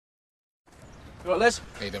You all right, Les?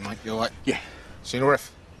 How you doing, mate? You all right? Yeah. Seen a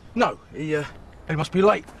ref? No, he must be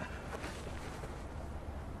late.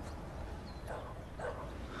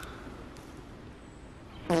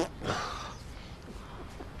 Well,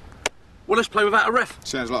 let's play without a ref.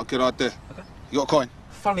 Sounds like a good idea. Okay. You got a coin?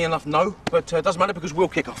 Funnily enough, no, but doesn't matter because we'll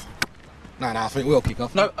kick off. No, I think we'll kick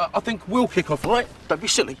off. No, I think we'll kick off, all right? Don't be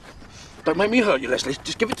silly. Don't make me hurt you, Leslie.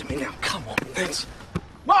 Just give it to me now. Come on, let's...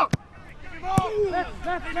 Mark! I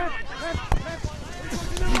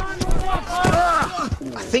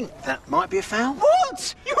think that might be a foul.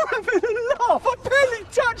 What? You're having a laugh. I barely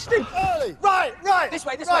touched him. Early. Right. This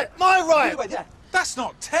way. My right. Way, yeah. That's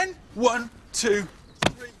not 10. 1, 2,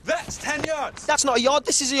 3. That's 10 yards. That's not a yard.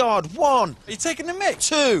 This is a yard. 1. Are you taking the mick?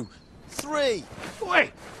 2, 3.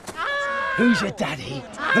 Oi! Who's your daddy?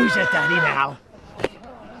 Who's your daddy now?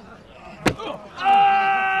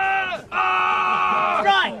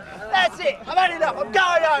 Right, that's it. I've had enough. I'm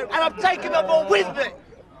going home, and I'm taking my ball with me.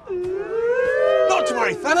 Not to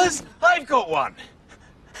worry, fellas. I've got one.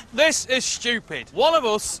 This is stupid. One of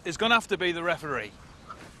us is going to have to be the referee.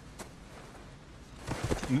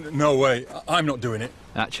 No way. I'm not doing it.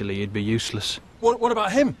 Actually, you'd be useless. What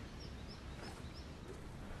about him?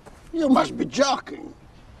 You must be joking.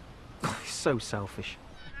 He's so selfish.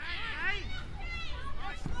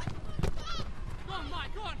 Go on,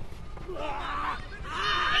 Mike, go on.